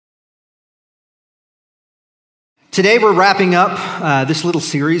Today we're wrapping up this little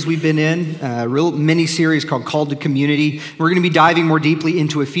series we've been in, a real mini series called Called to Community. We're going to be diving more deeply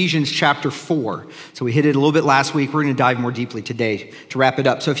into Ephesians chapter 4. So we hit it a little bit last week. We're going to dive more deeply today to wrap it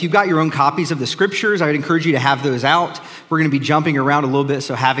up. So if you've got your own copies of the scriptures, I would encourage you to have those out. We're going to be jumping around a little bit,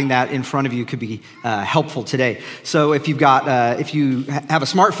 so having that in front of you could be helpful today. So if you have a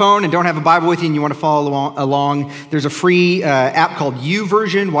smartphone and don't have a Bible with you and you want to follow along, there's a free app called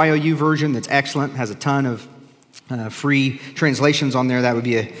YouVersion, Y-O-U version, that's excellent, has a ton of free translations on there. That would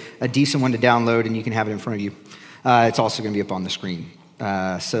be a decent one to download, and you can have it in front of you. It's also going to be up on the screen.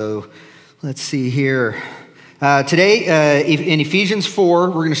 So let's see here. Today, in Ephesians 4,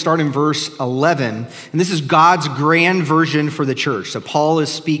 we're going to start in verse 11. And this is God's grand version for the church. So Paul is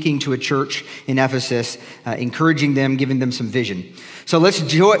speaking to a church in Ephesus, encouraging them, giving them some vision. So let's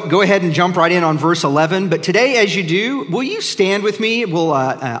go ahead and jump right in on verse 11. But today, as you do, will you stand with me? We'll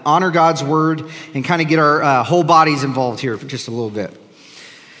honor God's word and kind of get our whole bodies involved here for just a little bit.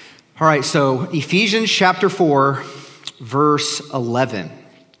 All right, so Ephesians chapter 4, verse 11.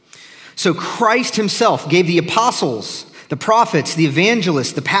 So Christ himself gave the apostles, the prophets, the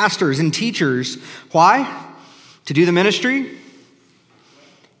evangelists, the pastors, and teachers. Why? To do the ministry?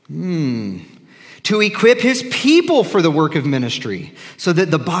 To equip his people for the work of ministry, so that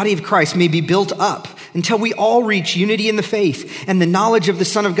the body of Christ may be built up until we all reach unity in the faith and the knowledge of the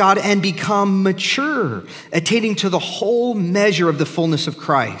Son of God and become mature, attaining to the whole measure of the fullness of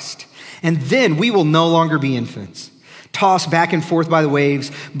Christ. And then we will no longer be infants, tossed back and forth by the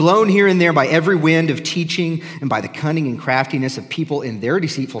waves, blown here and there by every wind of teaching and by the cunning and craftiness of people in their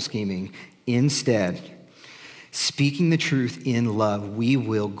deceitful scheming. Instead, speaking the truth in love, we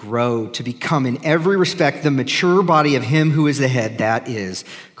will grow to become in every respect the mature body of him who is the head, that is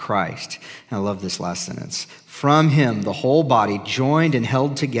Christ. And I love this last sentence. From him, the whole body, joined and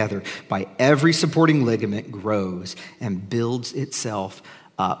held together by every supporting ligament, grows and builds itself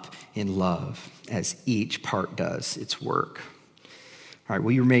up in love as each part does its work. All right,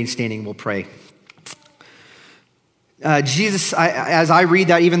 will you remain standing? We'll pray. Jesus, as I read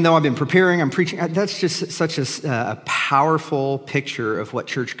that, even though I've been preparing, I'm preaching, that's just such a powerful picture of what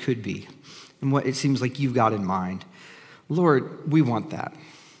church could be and what it seems like you've got in mind. Lord, we want that.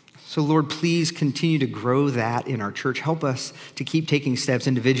 So Lord, please continue to grow that in our church. Help us to keep taking steps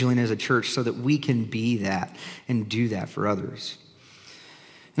individually and as a church so that we can be that and do that for others.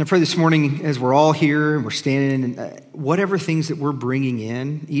 And I pray this morning as we're all here and we're standing, and whatever things that we're bringing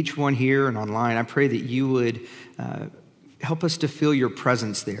in, each one here and online, I pray that you would help us to feel your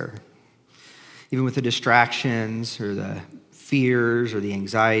presence there. Even with the distractions or the fears or the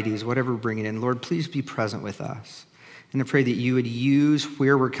anxieties, whatever we're bringing in, Lord, please be present with us. And I pray that you would use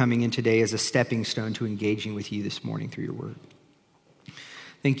where we're coming in today as a stepping stone to engaging with you this morning through your word.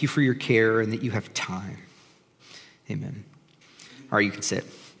 Thank you for your care and that you have time. Amen. All right, you can sit.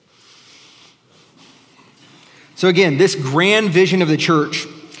 So again, this grand vision of the church,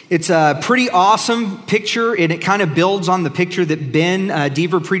 it's a pretty awesome picture, and it kind of builds on the picture that Ben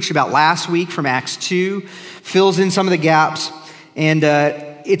Deaver preached about last week from Acts 2, fills in some of the gaps, and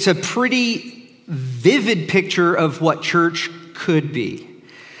it's a pretty vivid picture of what church could be.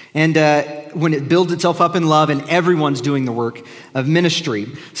 And when it builds itself up in love and everyone's doing the work of ministry.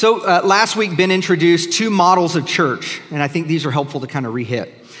 So last week, Ben introduced two models of church, and I think these are helpful to kind of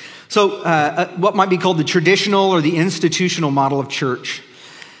re-hit. So what might be called the traditional or the institutional model of church.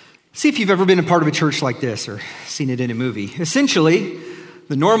 See if you've ever been a part of a church like this or seen it in a movie. Essentially,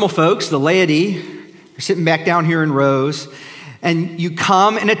 the normal folks, the laity, are sitting back down here in rows, and you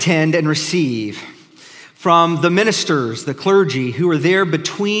come and attend and receive from the ministers, the clergy, who are there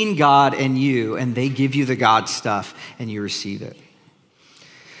between God and you, and they give you the God stuff, and you receive it.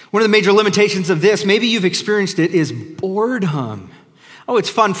 One of the major limitations of this, maybe you've experienced it, is boredom. Oh, it's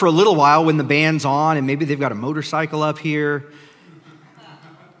fun for a little while when the band's on, and maybe they've got a motorcycle up here.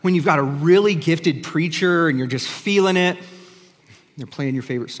 When you've got a really gifted preacher, and you're just feeling it, they're playing your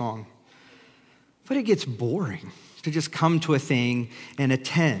favorite song. But it gets boring to just come to a thing and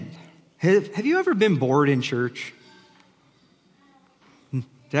attend. Have you ever been bored in church? Did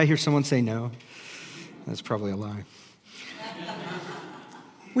I hear someone say no? That's probably a lie.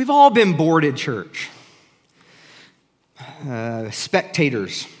 We've all been bored at church.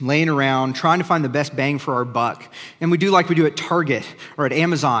 Spectators laying around trying to find the best bang for our buck. And we do like we do at Target or at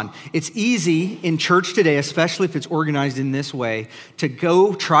Amazon. It's easy in church today, especially if it's organized in this way, to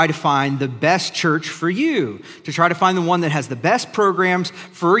go try to find the best church for you, to try to find the one that has the best programs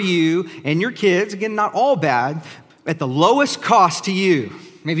for you and your kids. Again, not all bad, at the lowest cost to you,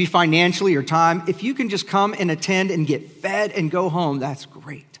 maybe financially or time. If you can just come and attend and get fed and go home, that's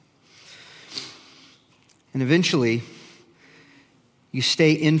great. And eventually, you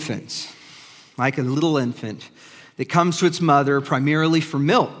stay infants, like a little infant that comes to its mother primarily for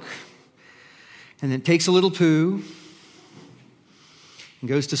milk, and then takes a little poo and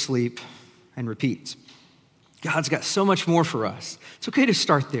goes to sleep and repeats. God's got so much more for us. It's okay to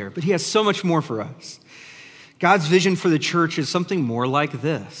start there, but he has so much more for us. God's vision for the church is something more like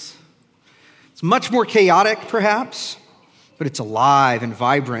this. It's much more chaotic, perhaps, but it's alive and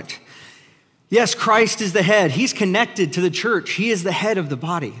vibrant. Yes, Christ is the head. He's connected to the church. He is the head of the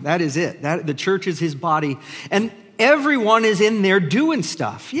body. That is it. The church is his body. And everyone is in there doing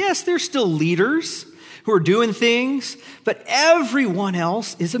stuff. Yes, there's still leaders who are doing things, but everyone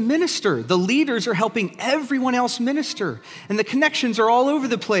else is a minister. The leaders are helping everyone else minister, and the connections are all over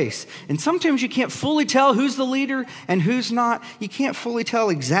the place. And sometimes you can't fully tell who's the leader and who's not. You can't fully tell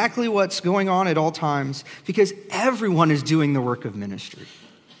exactly what's going on at all times because everyone is doing the work of ministry.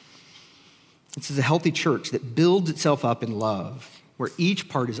 This is a healthy church that builds itself up in love, where each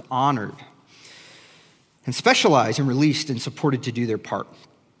part is honored and specialized and released and supported to do their part.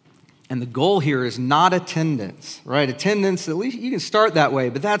 And the goal here is not attendance, right? Attendance, at least you can start that way,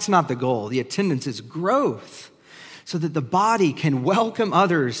 but that's not the goal. The attendance is growth so that the body can welcome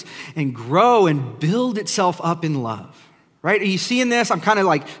others and grow and build itself up in love, right? Are you seeing this? I'm kind of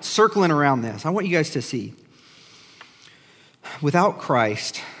like circling around this. I want you guys to see. Without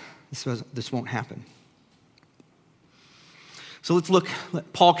Christ, this won't happen. So let's look.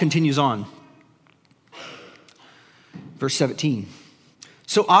 Paul continues on. Verse 17.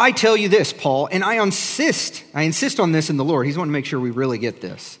 So I tell you this, Paul, and I insist on this in the Lord. He's wanting to make sure we really get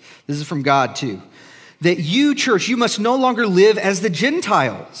this. This is from God too. That you, church, you must no longer live as the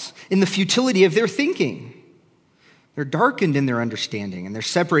Gentiles in the futility of their thinking. They're darkened in their understanding, and they're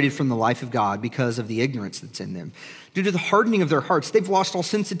separated from the life of God because of the ignorance that's in them. Due to the hardening of their hearts, they've lost all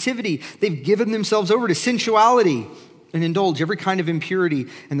sensitivity. They've given themselves over to sensuality and indulge every kind of impurity,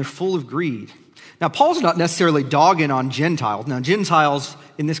 and they're full of greed. Now, Paul's not necessarily dogging on Gentiles. Now, Gentiles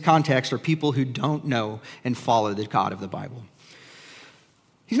in this context are people who don't know and follow the God of the Bible.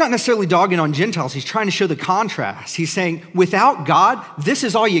 He's not necessarily dogging on Gentiles. He's trying to show the contrast. He's saying, without God, this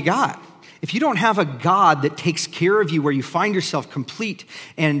is all you got. If you don't have a God that takes care of you, where you find yourself complete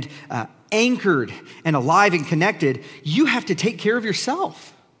and anchored and alive and connected, you have to take care of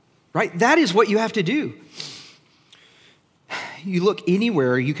yourself, right? That is what you have to do. You look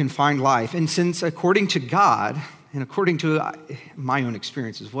anywhere you can find life. And since according to God, and according to my own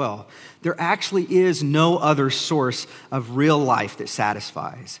experience as well, there actually is no other source of real life that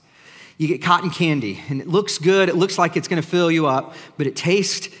satisfies. You get cotton candy, and it looks good. It looks like it's going to fill you up, but it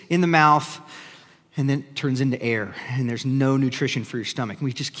tastes in the mouth, and then it turns into air, and there's no nutrition for your stomach. And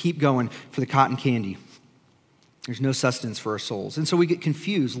we just keep going for the cotton candy. There's no sustenance for our souls. And so we get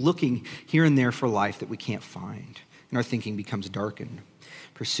confused, looking here and there for life that we can't find. And our thinking becomes darkened,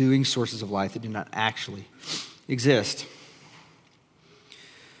 pursuing sources of life that do not actually exist.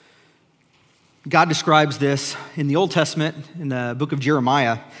 God describes this in the Old Testament, in the book of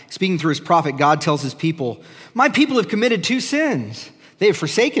Jeremiah. Speaking through his prophet, God tells his people, "My people have committed two sins. They have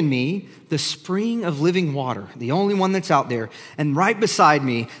forsaken me, the spring of living water, the only one that's out there, and right beside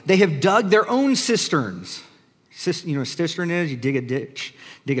me, they have dug their own cisterns." You know what a cistern is? You dig a ditch,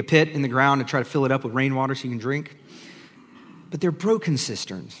 dig a pit in the ground and try to fill it up with rainwater so you can drink. But they're broken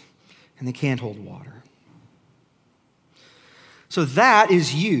cisterns, and they can't hold water. So that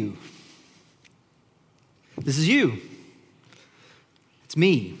is you. This is you. It's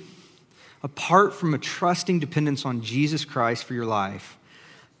me. Apart from a trusting dependence on Jesus Christ for your life,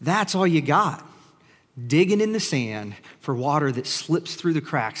 that's all you got. Digging in the sand for water that slips through the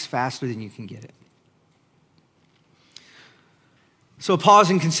cracks faster than you can get it. So pause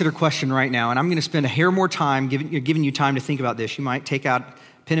and consider question right now, and I'm going to spend a hair more time giving you time to think about this. You might take out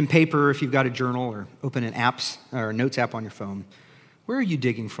pen and paper if you've got a journal, or open an apps or a notes app on your phone. Where are you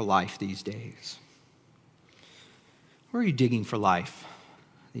digging for life these days? Where are you digging for life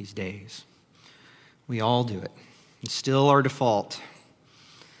these days? We all do it. It's still our default.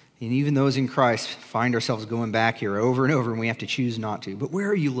 And even those in Christ find ourselves going back here over and over, and we have to choose not to. But where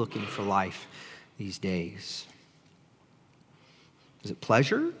are you looking for life these days? Is it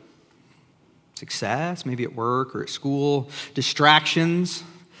pleasure? Success? Maybe at work or at school? Distractions?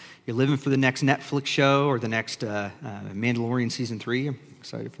 You're living for the next Netflix show or the next Mandalorian season 3. I'm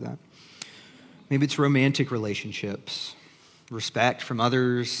excited for that. Maybe it's romantic relationships, respect from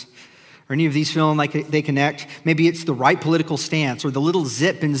others, or any of these feeling like they connect. Maybe it's the right political stance or the little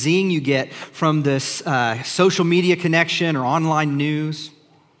zip and zing you get from this social media connection or online news.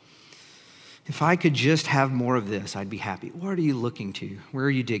 If I could just have more of this, I'd be happy. What are you looking to? Where are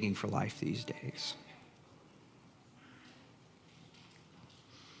you digging for life these days?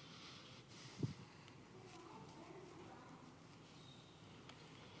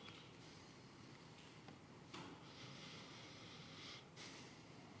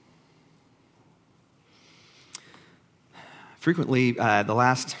 Frequently, the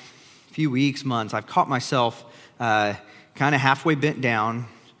last few weeks, months, I've caught myself kind of halfway bent down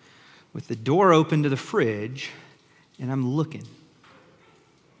with the door open to the fridge, and I'm looking.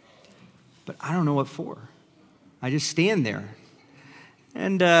 But I don't know what for. I just stand there.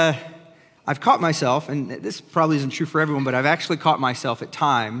 And I've caught myself, and this probably isn't true for everyone, but I've actually caught myself at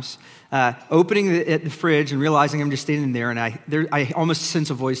times opening the fridge and realizing I'm just standing there, and I almost sense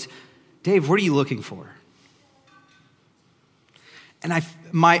a voice, "Dave, what are you looking for?" And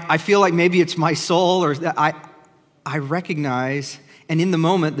I feel like maybe it's my soul, or I recognize, and in the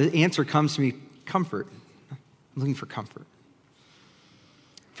moment, the answer comes to me, comfort. I'm looking for comfort.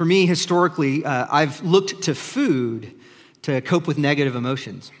 For me, historically, I've looked to food to cope with negative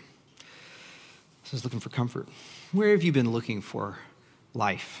emotions. So I was looking for comfort. Where have you been looking for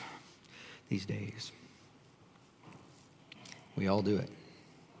life these days? We all do it.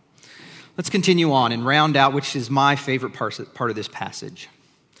 Let's continue on and round out, which is my favorite part of this passage.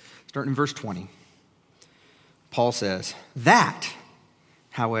 Starting in verse 20. Paul says, "That,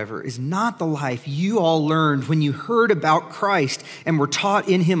 however, is not the life you all learned when you heard about Christ and were taught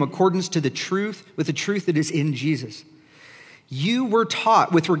in him accordance to the truth, with the truth that is in Jesus. You were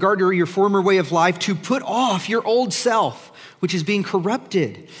taught, with regard to your former way of life, to put off your old self, which is being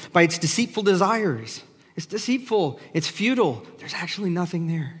corrupted by its deceitful desires." It's deceitful. It's futile. There's actually nothing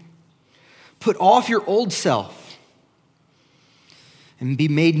there. Put off your old self and be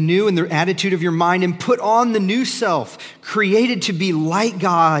made new in the attitude of your mind, and put on the new self, created to be like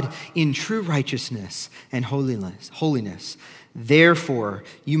God in true righteousness and holiness. Therefore,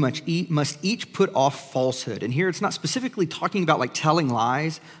 you must each put off falsehood. And here it's not specifically talking about like telling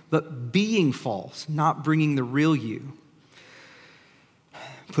lies, but being false, not bringing the real you.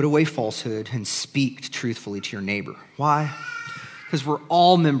 Put away falsehood and speak truthfully to your neighbor. Why? Because we're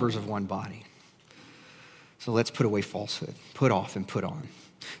all members of one body. So let's put away falsehood. Put off and put on.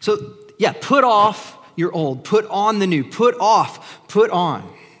 So yeah, put off your old. Put on the new. Put off. Put on.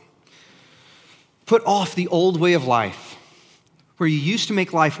 Put off the old way of life where you used to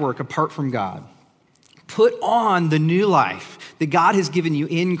make life work apart from God. Put on the new life that God has given you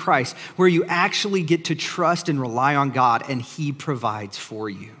in Christ, where you actually get to trust and rely on God, and he provides for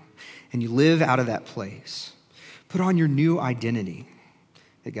you. And you live out of that place. Put on your new identity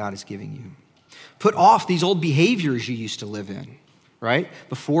that God is giving you. Put off these old behaviors you used to live in, right?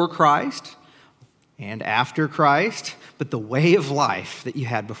 Before Christ and after Christ, but the way of life that you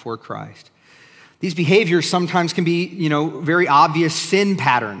had before Christ. These behaviors sometimes can be, very obvious sin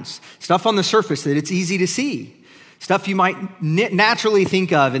patterns, stuff on the surface that it's easy to see, stuff you might naturally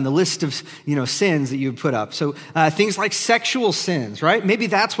think of in the list of, sins that you would put up. So things like sexual sins, right? Maybe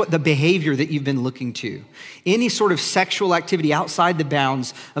that's what the behavior that you've been looking to. Any sort of sexual activity outside the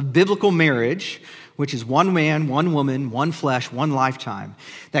bounds of biblical marriage, which is one man, one woman, one flesh, one lifetime.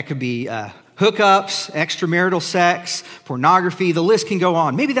 That could be hookups, extramarital sex, pornography, the list can go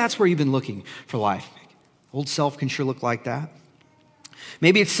on. Maybe that's where you've been looking for life. Old self can sure look like that.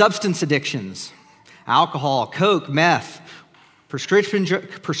 Maybe it's substance addictions, alcohol, coke, meth, prescription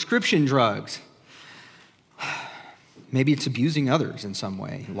drugs. Maybe it's abusing others in some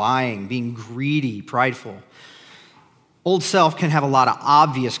way, lying, being greedy, prideful. Old self can have a lot of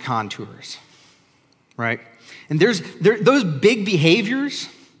obvious contours, right? And those big behaviors,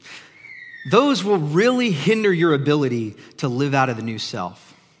 those will really hinder your ability to live out of the new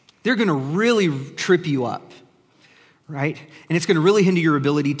self. They're going to really trip you up, right? And it's going to really hinder your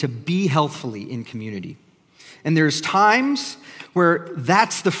ability to be healthfully in community. And there's times where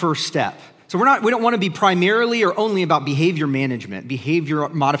that's the first step. So we don't want to be primarily or only about behavior management, behavior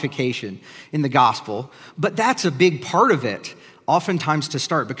modification in the gospel, but that's a big part of it, oftentimes to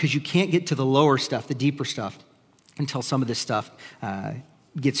start, because you can't get to the lower stuff, the deeper stuff, until some of this stuff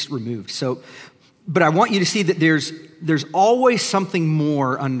gets removed. But I want you to see that there's always something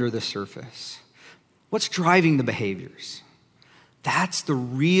more under the surface. What's driving the behaviors? That's the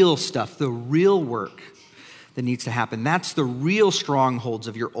real stuff, the real work that needs to happen. That's the real strongholds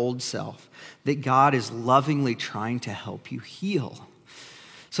of your old self that God is lovingly trying to help you heal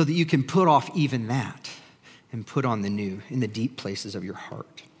so that you can put off even that and put on the new in the deep places of your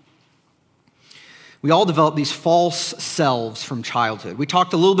heart. We all develop these false selves from childhood. We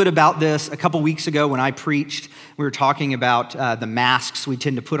talked a little bit about this a couple weeks ago when I preached. We were talking about the masks we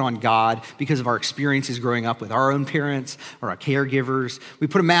tend to put on God because of our experiences growing up with our own parents or our caregivers. We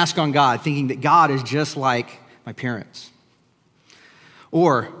put a mask on God thinking that God is just like my parents.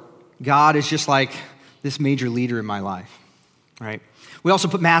 Or God is just like this major leader in my life, right? We also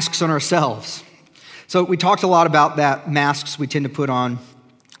put masks on ourselves. So we talked a lot about that, masks we tend to put on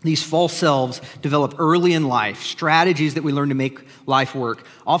These false selves develop early in life, strategies that we learn to make life work,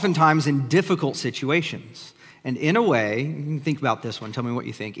 oftentimes in difficult situations. And in a way, you can think about this one, tell me what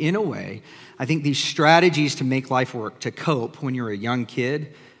you think. In a way, I think these strategies to make life work, to cope when you're a young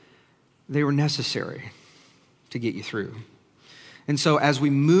kid, they were necessary to get you through. And so as we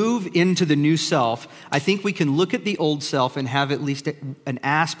move into the new self, I think we can look at the old self and have at least an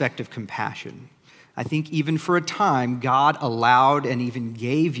aspect of compassion. I think even for a time, God allowed and even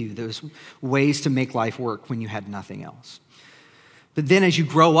gave you those ways to make life work when you had nothing else. But then as you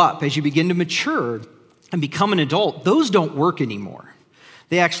grow up, as you begin to mature and become an adult, those don't work anymore.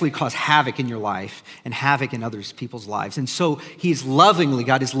 They actually cause havoc in your life and havoc in other people's lives. And so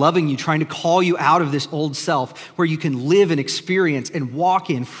God is loving you, trying to call you out of this old self where you can live and experience and walk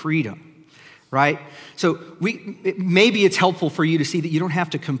in freedom, right? So maybe it's helpful for you to see that you don't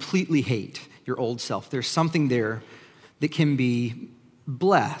have to completely hate your old self. There's something there that can be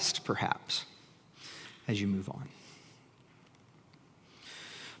blessed, perhaps, as you move on.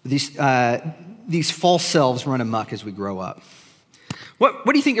 These false selves run amok as we grow up. What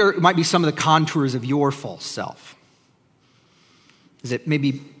do you think might be some of the contours of your false self? Is it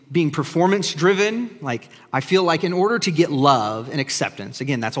maybe being performance-driven? Like, I feel like in order to get love and acceptance,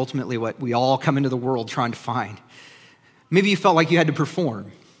 again, that's ultimately what we all come into the world trying to find. Maybe you felt like you had to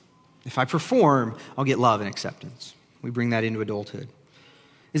perform. If I perform, I'll get love and acceptance. We bring that into adulthood.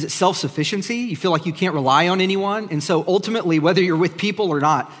 Is it self-sufficiency? You feel like you can't rely on anyone, and so ultimately, whether you're with people or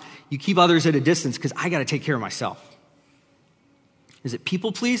not, you keep others at a distance because I got to take care of myself. Is it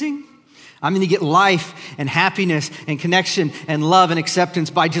people-pleasing? I'm going to get life and happiness and connection and love and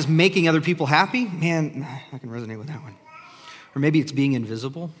acceptance by just making other people happy? Man, I can resonate with that one. Or maybe it's being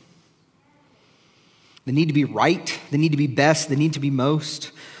invisible. The need to be right, the need to be best, the need to be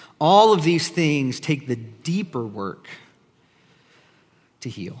most. All of these things take the deeper work to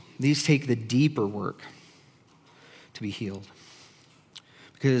heal. These take the deeper work to be healed.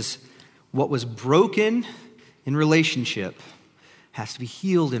 Because what was broken in relationship has to be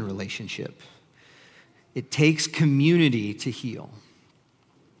healed in relationship. It takes community to heal.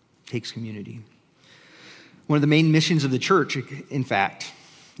 It takes community. One of the main missions of the church, in fact,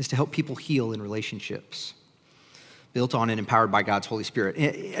 is to help people heal in relationships, built on and empowered by God's Holy Spirit.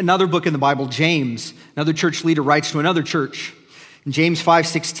 Another book in the Bible, James, another church leader writes to another church. In James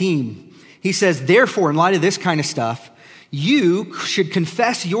 5:16, he says, "Therefore, in light of this kind of stuff, you should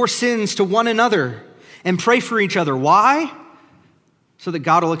confess your sins to one another and pray for each other." Why? So that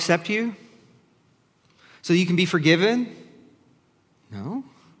God will accept you? So that you can be forgiven? No.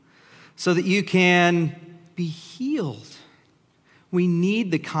 So that you can be healed. We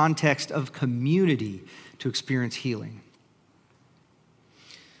need the context of community to experience healing.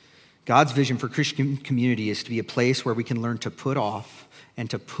 God's vision for Christian community is to be a place where we can learn to put off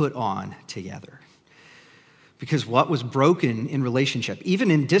and to put on together. Because what was broken in relationship,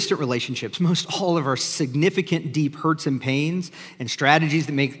 even in distant relationships, most all of our significant deep hurts and pains and strategies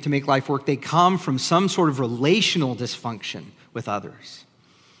to make life work, they come from some sort of relational dysfunction with others.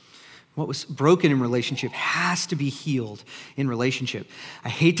 What was broken in relationship has to be healed in relationship. I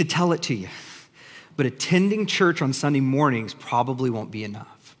hate to tell it to you, but attending church on Sunday mornings probably won't be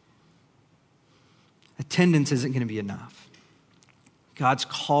enough. Attendance isn't going to be enough. God's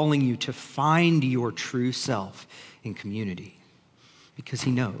calling you to find your true self in community because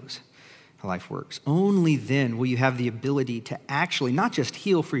he knows how life works. Only then will you have the ability to actually not just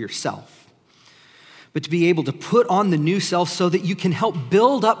heal for yourself, but to be able to put on the new self so that you can help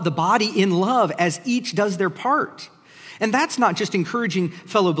build up the body in love as each does their part. And that's not just encouraging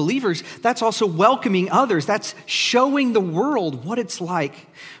fellow believers, that's also welcoming others. That's showing the world what it's like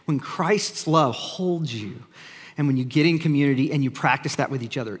when Christ's love holds you. And when you get in community and you practice that with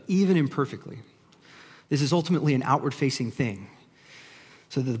each other, even imperfectly. This is ultimately an outward-facing thing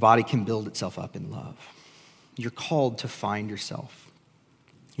so that the body can build itself up in love. You're called to find yourself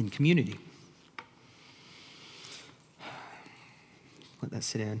in community. Let that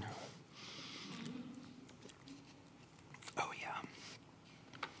sit in. Oh,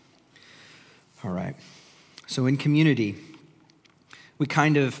 yeah. All right. So in community, we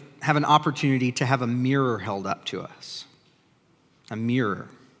kind of have an opportunity to have a mirror held up to us. A mirror.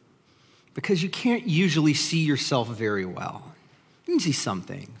 Because you can't usually see yourself very well. You can see some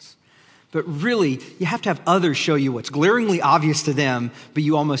things. But really, you have to have others show you what's glaringly obvious to them, but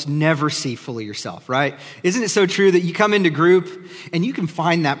you almost never see fully yourself, right? Isn't it so true that you come into group and you can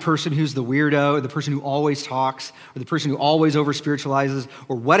find that person who's the weirdo, or the person who always talks, or the person who always over-spiritualizes,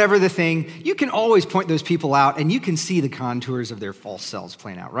 or whatever the thing. You can always point those people out and you can see the contours of their false selves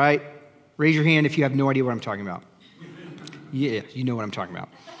playing out, right? Raise your hand if you have no idea what I'm talking about. Yeah, you know what I'm talking about.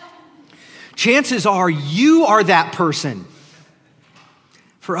 Chances are you are that person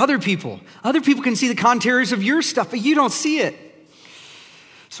for other people. Other people can see the contours of your stuff, but you don't see it.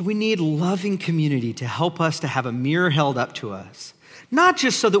 So we need loving community to help us to have a mirror held up to us, not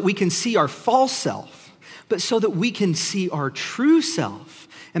just so that we can see our false self, but so that we can see our true self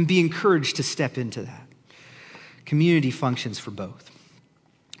and be encouraged to step into that. Community functions for both,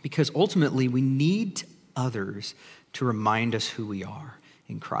 because ultimately we need others to remind us who we are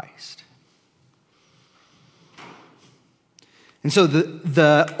in Christ. And so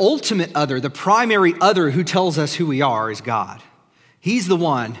the ultimate other, the primary other who tells us who we are is God. He's the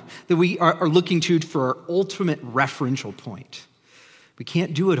one that we are looking to for our ultimate referential point. We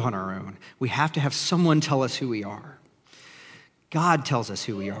can't do it on our own. We have to have someone tell us who we are. God tells us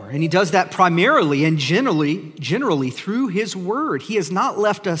who we are, and he does that primarily and generally through his word. He has not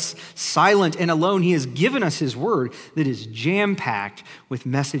left us silent and alone. He has given us his word that is jam-packed with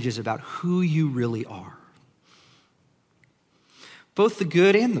messages about who you really are. Both the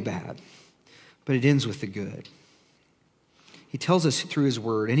good and the bad, but it ends with the good. He tells us through his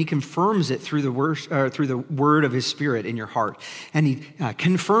word, and he confirms it through the word of his Spirit in your heart, and he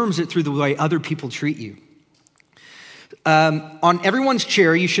confirms it through the way other people treat you. On everyone's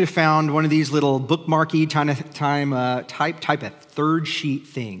chair, you should have found one of these little bookmarky type of third sheet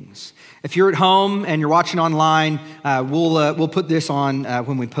things. If you're at home and you're watching online, we'll put this on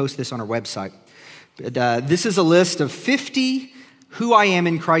when we post this on our website. But, this is a list of 50 who I am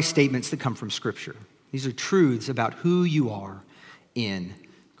in Christ statements that come from Scripture. These are truths about who you are in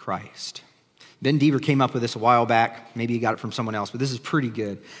Christ. Ben Deaver came up with this a while back. Maybe he got it from someone else, but this is pretty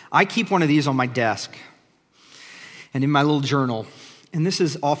good. I keep one of these on my desk and in my little journal, and this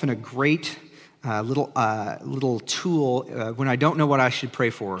is often a great little tool when I don't know what I should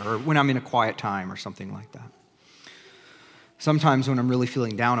pray for, or when I'm in a quiet time or something like that. Sometimes when I'm really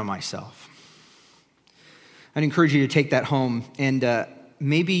feeling down on myself. I'd encourage you to take that home and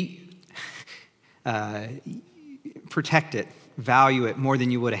maybe protect it, value it more than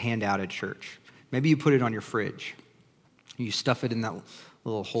you would a handout at church. Maybe you put it on your fridge. You stuff it in that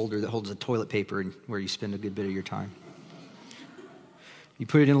little holder that holds the toilet paper and where you spend a good bit of your time. You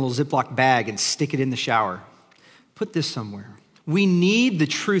put it in a little Ziploc bag and stick it in the shower. Put this somewhere. We need the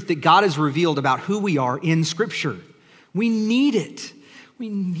truth that God has revealed about who we are in Scripture. We need it. We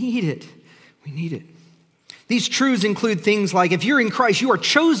need it. We need it. These truths include things like, if you're in Christ, you are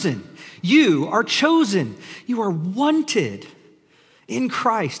chosen. You are chosen. You are wanted in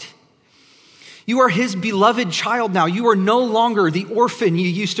Christ. You are his beloved child now. You are no longer the orphan you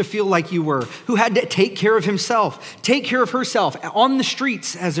used to feel like you were, who had to take care of himself, take care of herself, on the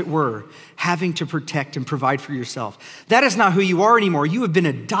streets, as it were, having to protect and provide for yourself. That is not who you are anymore. You have been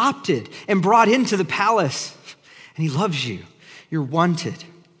adopted and brought into the palace, and he loves you. You're wanted.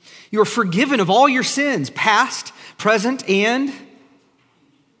 You are forgiven of all your sins, past, present, and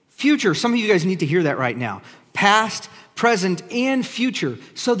future. Some of you guys need to hear that right now. Past, present, and future,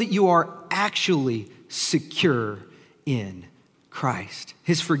 so that you are actually secure in Christ.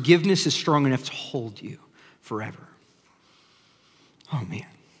 His forgiveness is strong enough to hold you forever. Oh man.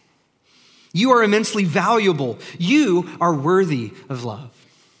 You are immensely valuable. You are worthy of love.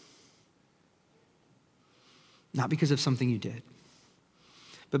 Not because of something you did,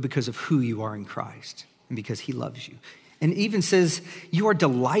 but because of who you are in Christ and because he loves you. And it even says you are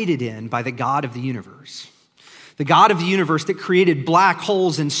delighted in by the God of the universe. The God of the universe that created black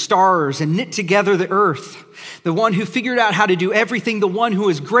holes and stars and knit together the earth. The one who figured out how to do everything. The one who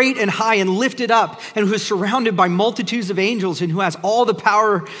is great and high and lifted up and who is surrounded by multitudes of angels and who has all the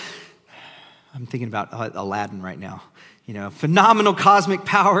power. I'm thinking about Aladdin right now. You know, phenomenal cosmic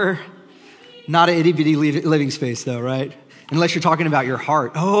power. Not an itty-bitty living space though, right? Unless you're talking about your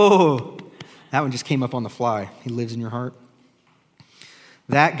heart. Oh, that one just came up on the fly. He lives in your heart.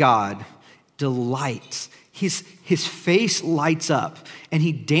 That God delights. His face lights up and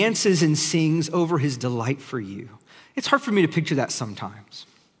he dances and sings over his delight for you. It's hard for me to picture that sometimes.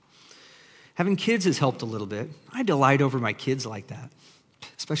 Having kids has helped a little bit. I delight over my kids like that,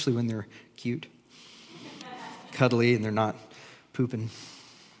 especially when they're cute, cuddly, and they're not pooping.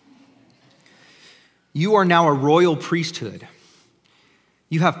 You are now a royal priesthood.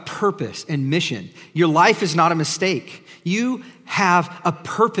 You have purpose and mission. Your life is not a mistake. You have a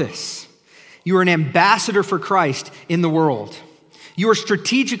purpose. You are an ambassador for Christ in the world. You are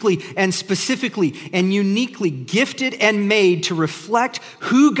strategically and specifically and uniquely gifted and made to reflect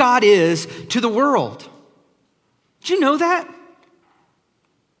who God is to the world. Did you know that?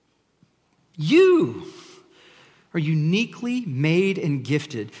 You are uniquely made and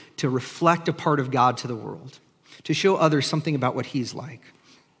gifted to reflect a part of God to the world. to show others something about what he's like,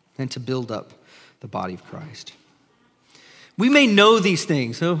 and to build up the body of Christ. We may know these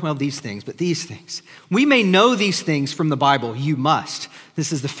things. These things. We may know these things from the Bible. You must.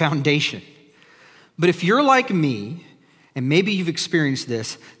 This is the foundation. But if you're like me, and maybe you've experienced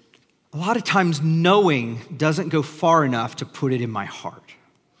this, a lot of times knowing doesn't go far enough to put it in my heart.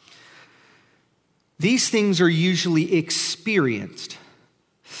 These things are usually experienced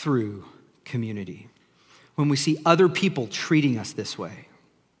through community, when we see other people treating us this way.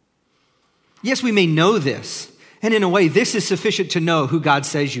 Yes, we may know this, and in a way, this is sufficient to know who God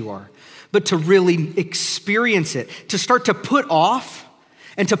says you are. But to really experience it, to start to put off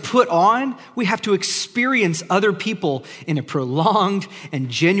and to put on, we have to experience other people in a prolonged and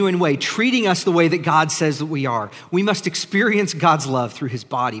genuine way, treating us the way that God says that we are. We must experience God's love through his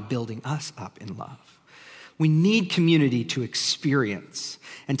body, building us up in love. We need community to experience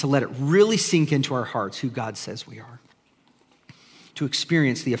and to let it really sink into our hearts who God says we are. To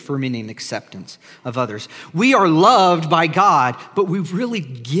experience the affirming and acceptance of others. We are loved by God, but we really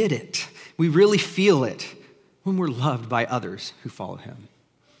get it. We really feel it when we're loved by others who follow him.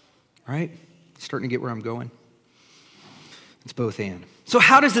 Right? Starting to get where I'm going? It's both and. So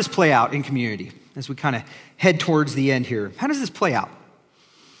how does this play out in community as we kind of head towards the end here? How does this play out?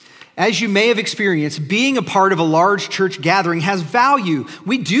 As you may have experienced, being a part of a large church gathering has value.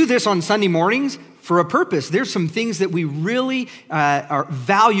 We do this on Sunday mornings for a purpose. There's some things that we really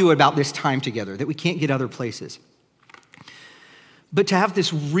value about this time together that we can't get other places. But to have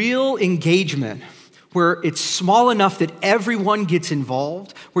this real engagement where it's small enough that everyone gets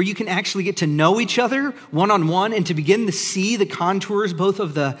involved, where you can actually get to know each other one-on-one and to begin to see the contours both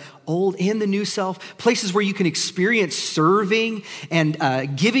of the old and the new self, places where you can experience serving and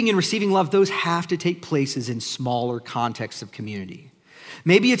giving and receiving love, those have to take places in smaller contexts of community.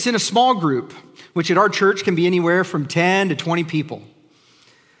 Maybe it's in a small group, which at our church can be anywhere from 10 to 20 people.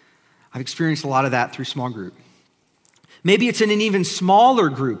 I've experienced a lot of that through small group. Maybe it's in an even smaller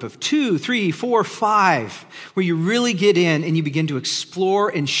group of 2, 3, 4, 5, where you really get in and you begin to explore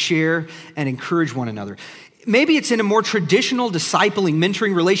and share and encourage one another. Maybe it's in a more traditional discipling,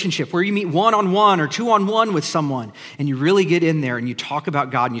 mentoring relationship where you meet one-on-one or two-on-one with someone and you really get in there and you talk about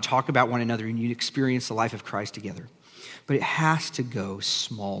God and you talk about one another and you experience the life of Christ together. But it has to go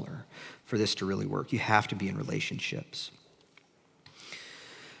smaller for this to really work. You have to be in relationships.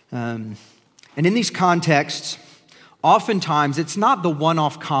 And in these contexts, oftentimes, it's not the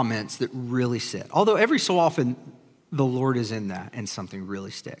one-off comments that really sit. Although every so often, the Lord is in that and something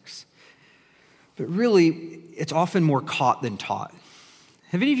really sticks. But really, it's often more caught than taught.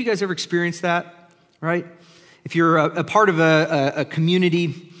 Have any of you guys ever experienced that, right? If you're a part of a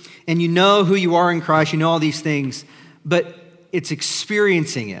community and you know who you are in Christ, you know all these things, but it's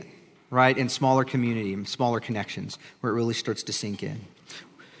experiencing it, right, in smaller community and smaller connections where it really starts to sink in.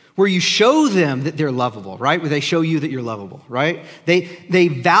 Where you show them that they're lovable, right? Where they show you that you're lovable, right? They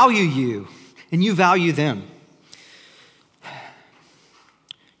value you and you value them.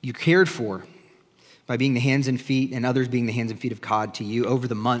 You cared for by being the hands and feet and others being the hands and feet of God to you over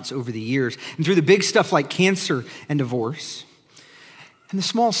the months, over the years, and through the big stuff like cancer and divorce, and the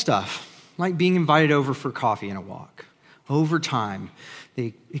small stuff like being invited over for coffee and a walk. Over time,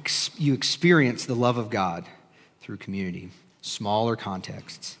 you experience the love of God through community, smaller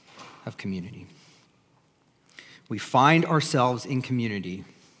contexts of community. We find ourselves in community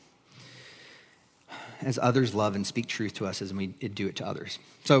as others love and speak truth to us as we do it to others.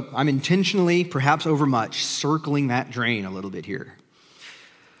 So I'm intentionally, perhaps overmuch, circling that drain a little bit here.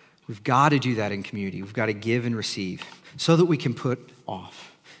 We've got to do that in community. We've got to give and receive so that we can put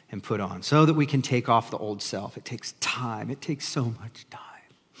off and put on, so that we can take off the old self. It takes time. It takes so much time.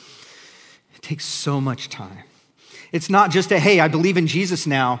 It takes so much time. It's not just hey, I believe in Jesus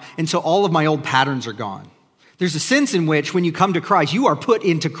now, and so all of my old patterns are gone. There's a sense in which when you come to Christ, you are put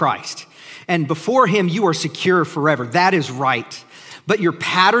into Christ. And before him, you are secure forever. That is right. But your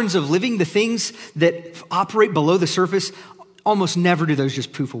patterns of living, the things that operate below the surface, almost never do those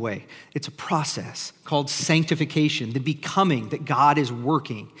just poof away. It's a process called sanctification, the becoming that God is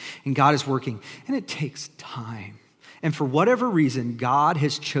working. And God is working. And it takes time. And for whatever reason, God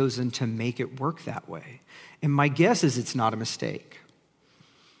has chosen to make it work that way. And my guess is it's not a mistake.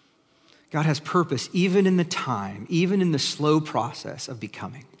 God has purpose even in the time, even in the slow process of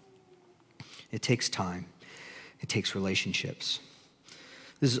becoming. It takes time. It takes relationships.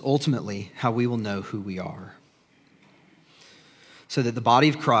 This is ultimately how we will know who we are. So that the body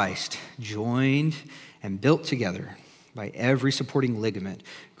of Christ, joined and built together by every supporting ligament,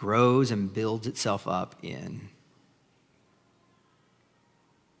 grows and builds itself up in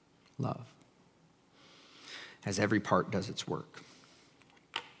love. as every part does its work.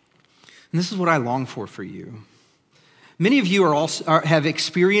 And this is what I long for you. Many of you have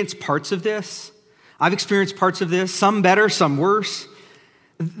experienced parts of this. I've experienced parts of this, some better, some worse.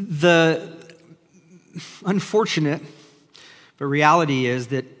 The unfortunate, but reality is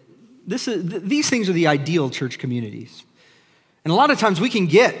that these things are the ideal church communities. And a lot of times we can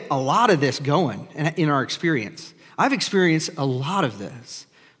get a lot of this going in our experience. I've experienced a lot of this,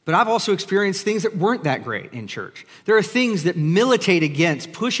 but I've also experienced things that weren't that great in church. There are things that militate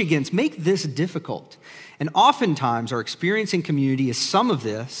against, push against, make this difficult. And oftentimes our experience in community is some of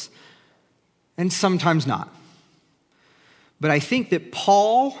this and sometimes not. But I think that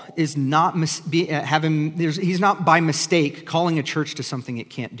Paul is not he's not by mistake calling a church to something it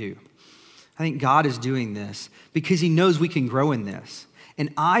can't do. I think God is doing this because he knows we can grow in this.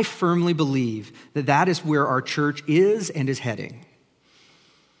 And I firmly believe that that is where our church is and is heading.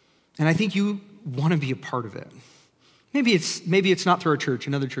 And I think you want to be a part of it. Maybe it's not through our church,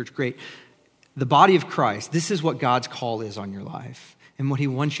 another church, great. The body of Christ, this is what God's call is on your life and what he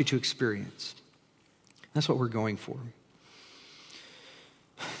wants you to experience. That's what we're going for.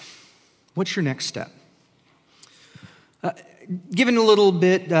 What's your next step? Given a little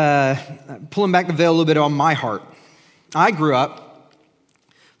bit, pulling back the veil a little bit on my heart. I grew up,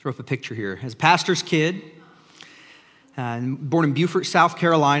 throw up a picture here, as a pastor's kid, born in Beaufort, South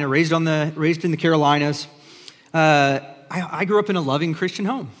Carolina, raised in the Carolinas. I grew up in a loving Christian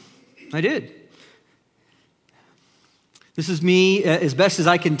home. I did. This is me, as best as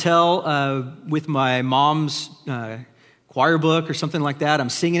I can tell, with my mom's choir book or something like that. I'm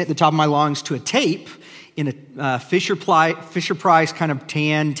singing at the top of my lungs to a tape in a Fisher Price kind of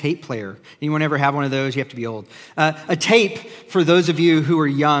tan tape player. Anyone ever have one of those? You have to be old. A tape, for those of you who are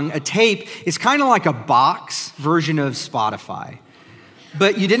young, a tape is kind of like a box version of Spotify.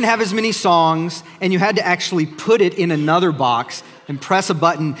 But you didn't have as many songs, and you had to actually put it in another box and press a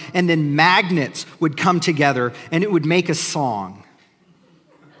button, and then magnets would come together, and it would make a song.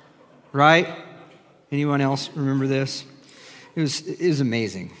 Right? Anyone else remember this? It was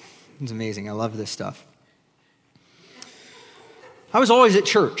amazing. It was amazing. I love this stuff. I was always at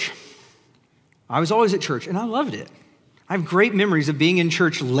church, and I loved it. I have great memories of being in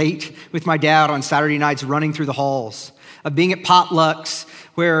church late with my dad on Saturday nights, running through the halls, of being at potlucks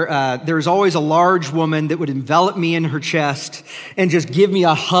where there was always a large woman that would envelop me in her chest and just give me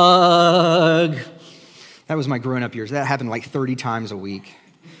a hug. That was my growing-up years. That happened like 30 times a week.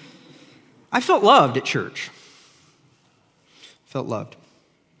 I felt loved at church. Felt loved.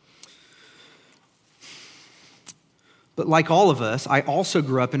 But like all of us, I also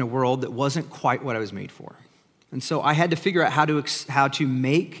grew up in a world that wasn't quite what I was made for. And so I had to figure out how to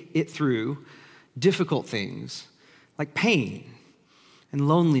make it through difficult things like pain and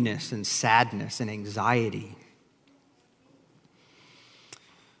loneliness and sadness and anxiety.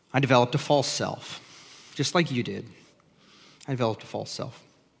 I developed a false self, just like you did. I developed a false self.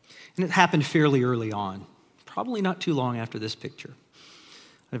 And it happened fairly early on, probably not too long after this picture.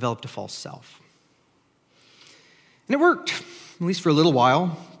 I developed a false self. And it worked, at least for a little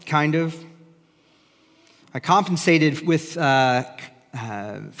while, kind of. I compensated with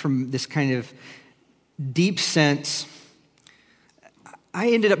from this kind of deep sense.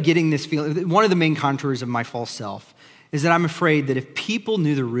 I ended up getting this feeling. One of the main contours of my false self is that I'm afraid that if people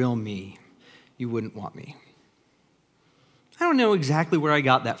knew the real me, you wouldn't want me. I don't know exactly where I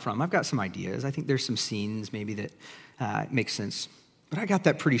got that from. I've got some ideas. I think there's some scenes maybe that make sense. But I got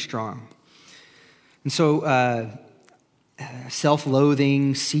that pretty strong. And so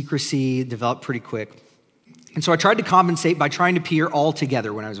self-loathing, secrecy developed pretty quick. And so I tried to compensate by trying to appear all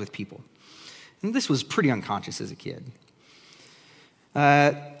together when I was with people. And this was pretty unconscious as a kid.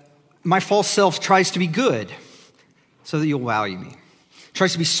 My false self tries to be good so that you'll value me.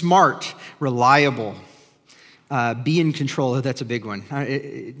 Tries to be smart, reliable, be in control. Oh, that's a big one.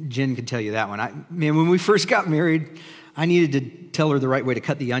 Jen can tell you that one. When we first got married, I needed to tell her the right way to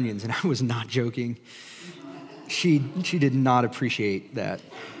cut the onions, and I was not joking. She did not appreciate that.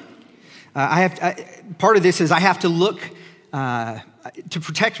 Part of this is I have to look, to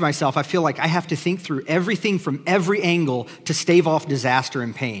protect myself, I feel like I have to think through everything from every angle to stave off disaster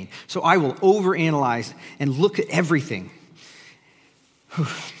and pain. So I will overanalyze and look at everything.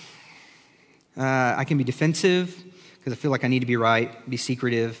 I can be defensive because I feel like I need to be right, be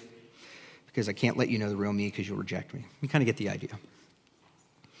secretive because I can't let you know the real me because you'll reject me. You kind of get the idea.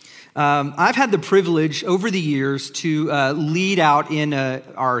 I've had the privilege over the years to lead out in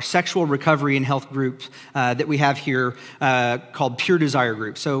our sexual recovery and health group that we have here called Pure Desire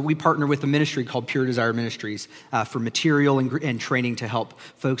Group. So we partner with a ministry called Pure Desire Ministries for material and training to help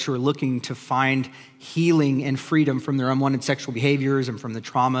folks who are looking to find healing and freedom from their unwanted sexual behaviors and from the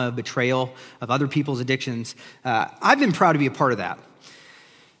trauma, betrayal of other people's addictions. I've been proud to be a part of that.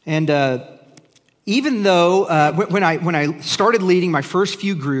 And even though when I started leading my first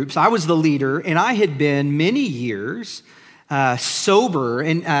few groups, I was the leader, and I had been many years sober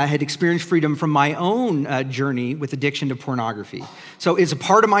and had experienced freedom from my own journey with addiction to pornography. So it's a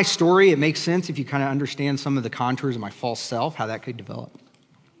part of my story. It makes sense if you kind of understand some of the contours of my false self, how that could develop.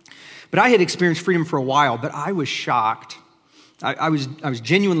 But I had experienced freedom for a while, but I was shocked. I was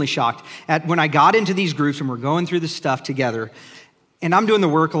genuinely shocked at when I got into these groups and we're going through this stuff together, and I'm doing the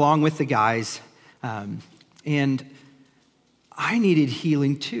work along with the guys. And I needed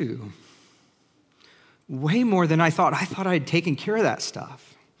healing too. Way more than I thought. I thought I had taken care of that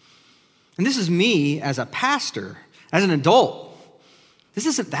stuff. And this is me as a pastor, as an adult. This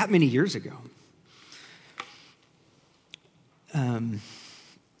isn't that many years ago.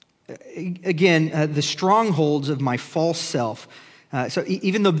 Again, the strongholds of my false self. So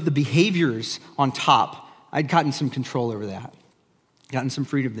even though the behaviors on top, I'd gotten some control over that. Gotten some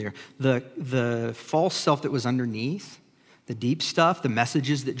freedom there. The false self that was underneath, the deep stuff, the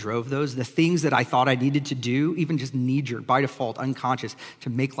messages that drove those, the things that I thought I needed to do, even just knee-jerk, by default, unconscious, to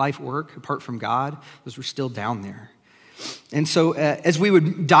make life work apart from God, those were still down there. And so as we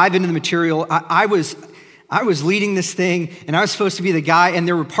would dive into the material, I was leading this thing, and I was supposed to be the guy, and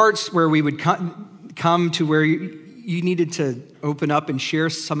there were parts where we would come to where you needed to open up and share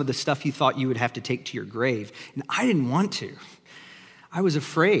some of the stuff you thought you would have to take to your grave. And I didn't want to. I was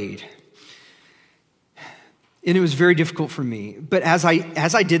afraid. And it was very difficult for me. But as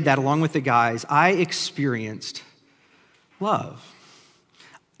I did that along with the guys, I experienced love.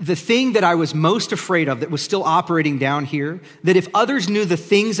 The thing that I was most afraid of that was still operating down here, that if others knew the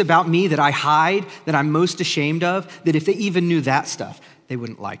things about me that I hide, that I'm most ashamed of, that if they even knew that stuff, they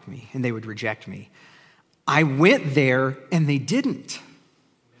wouldn't like me and they would reject me. I went there and they didn't.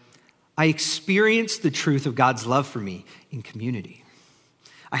 I experienced the truth of God's love for me in community.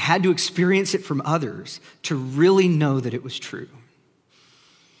 I had to experience it from others to really know that it was true.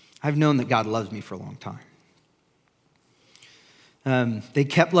 I've known that God loves me for a long time. They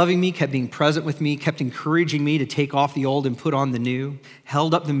kept loving me, kept being present with me, kept encouraging me to take off the old and put on the new,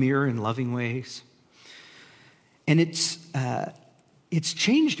 held up the mirror in loving ways. And it's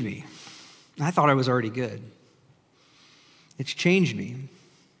changed me. I thought I was already good. It's changed me.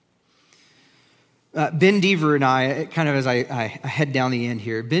 Ben Deaver and I, kind of as I head down the end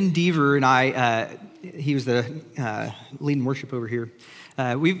here, Ben Deaver and I, he was the leading worship over here.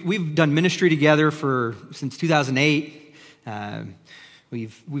 We've done ministry together since 2008.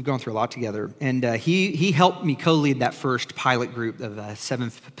 We've gone through a lot together, and he helped me co-lead that first pilot group of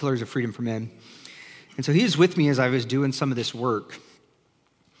 7 Pillars of Freedom for Men. And so he was with me as I was doing some of this work.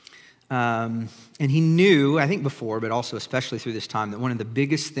 And he knew, I think before, but also especially through this time, that one of the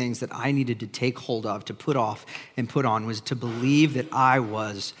biggest things that I needed to take hold of, to put off and put on, was to believe that I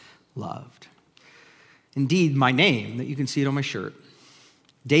was loved. Indeed, my name, that you can see it on my shirt,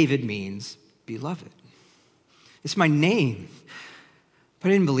 David, means beloved. It's my name, but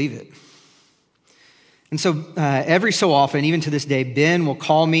I didn't believe it. And so every so often, even to this day, Ben will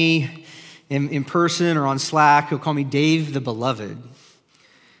call me in person or on Slack. He'll call me Dave the Beloved,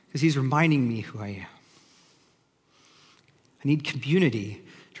 because he's reminding me who I am. I need community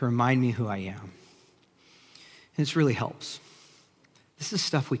to remind me who I am. And this really helps. This is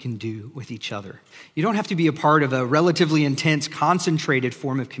stuff we can do with each other. You don't have to be a part of a relatively intense, concentrated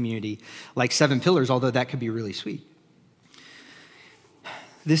form of community like 7 Pillars, although that could be really sweet.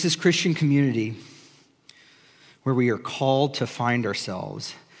 This is Christian community where we are called to find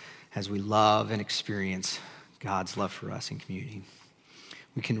ourselves as we love and experience God's love for us in community.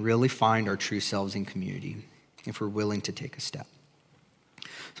 We can really find our true selves in community if we're willing to take a step.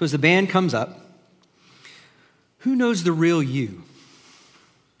 So as the band comes up, who knows the real you?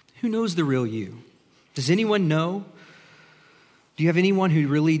 Who knows the real you? Does anyone know? Do you have anyone who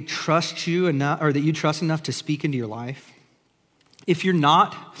really trusts you enough, or that you trust enough to speak into your life? If you're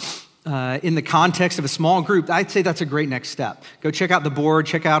not in the context of a small group, I'd say that's a great next step. Go check out the board,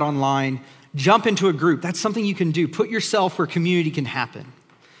 check out online, jump into a group. That's something you can do. Put yourself where community can happen.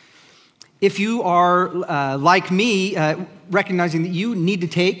 If you are like me, recognizing that you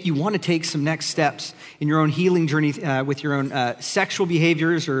want to take some next steps in your own healing journey with your own sexual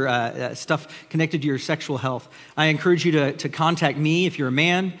behaviors or stuff connected to your sexual health, I encourage you to contact me if you're a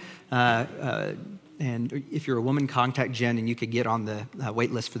man. And if you're a woman, contact Jen and you could get on the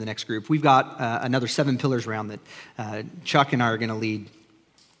wait list for the next group. We've got another 7 pillars round that Chuck and I are going to lead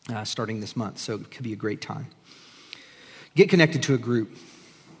starting this month, so it could be a great time. Get connected to a group.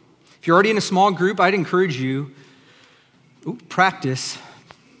 If you're already in a small group, I'd encourage you, practice,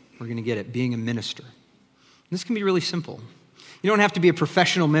 we're going to get it, being a minister. This can be really simple. You don't have to be a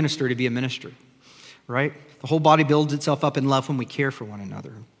professional minister to be a minister, right? The whole body builds itself up in love when we care for one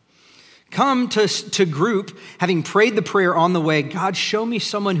another. Come to group having prayed the prayer on the way, God, show me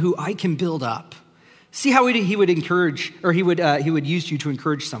someone who I can build up. See how he would encourage, or he would use you to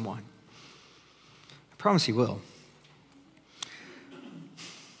encourage someone. I promise he will.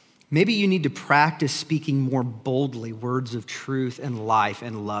 Maybe you need to practice speaking more boldly words of truth and life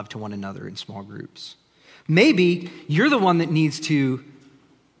and love to one another in small groups. Maybe you're the one that needs to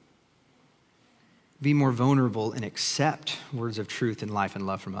be more vulnerable and accept words of truth and life and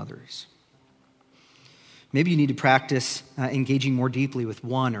love from others. Maybe you need to practice engaging more deeply with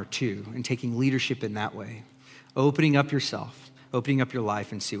one or two and taking leadership in that way. Opening up yourself, opening up your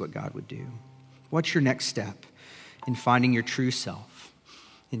life and see what God would do. What's your next step in finding your true self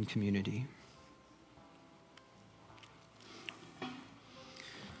in community?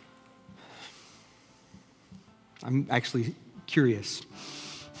 I'm actually curious.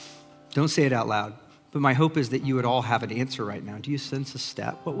 Don't say it out loud, but my hope is that you would all have an answer right now. Do you sense a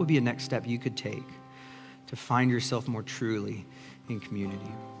step? What would be a next step you could take to find yourself more truly in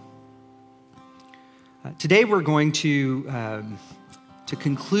community? Today we're going to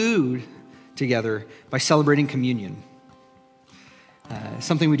conclude together by celebrating communion.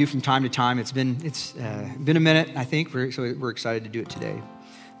 Something we do from time to time. It's been a minute, I think, so we're excited to do it today.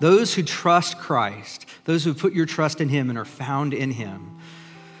 Those who trust Christ, those who put your trust in him and are found in him,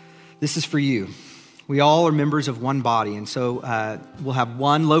 this is for you. We all are members of one body, and so we'll have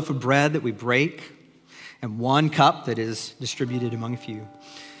one loaf of bread that we break and one cup that is distributed among a few.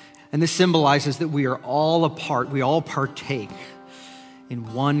 And this symbolizes that we are all a part, we all partake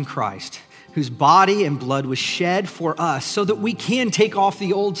in one Christ, whose body and blood was shed for us so that we can take off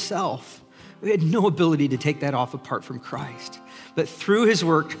the old self. We had no ability to take that off apart from Christ. But through his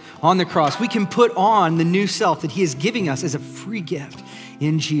work on the cross, we can put on the new self that he is giving us as a free gift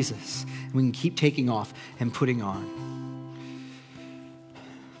in Jesus. And we can keep taking off and putting on.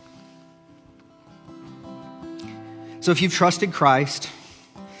 So if you've trusted Christ,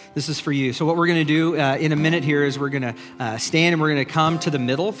 this is for you. So what we're going to do in a minute here is we're going to stand and we're going to come to the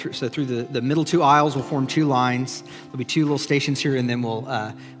middle. So through the middle 2 aisles, we'll form 2 lines. There'll be 2 little stations here, and then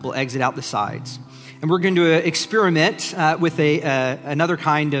we'll exit out the sides. And we're going to experiment with another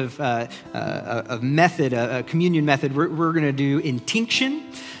kind of method, a communion method. We're going to do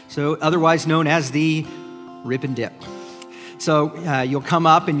intinction, so otherwise known as the rip and dip. So you'll come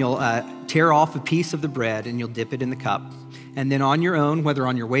up and you'll tear off a piece of the bread and you'll dip it in the cup. And then on your own, whether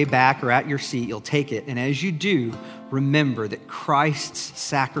on your way back or at your seat, you'll take it. And as you do, remember that Christ's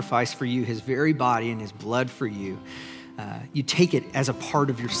sacrifice for you, his very body and his blood for you, you take it as a part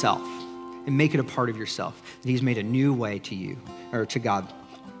of yourself and make it a part of yourself. That he's made a new way to you, or to God,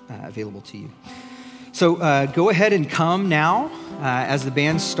 available to you. So go ahead and come now as the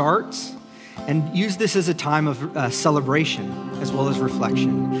band starts, and use this as a time of celebration as well as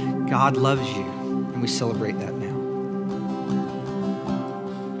reflection. God loves you, and we celebrate that now.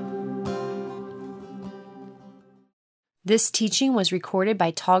 This teaching was recorded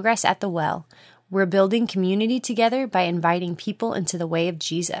by Tallgrass at the Well. We're building community together by inviting people into the way of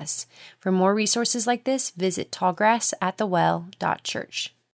Jesus. For more resources like this, visit tallgrassatthewell.church.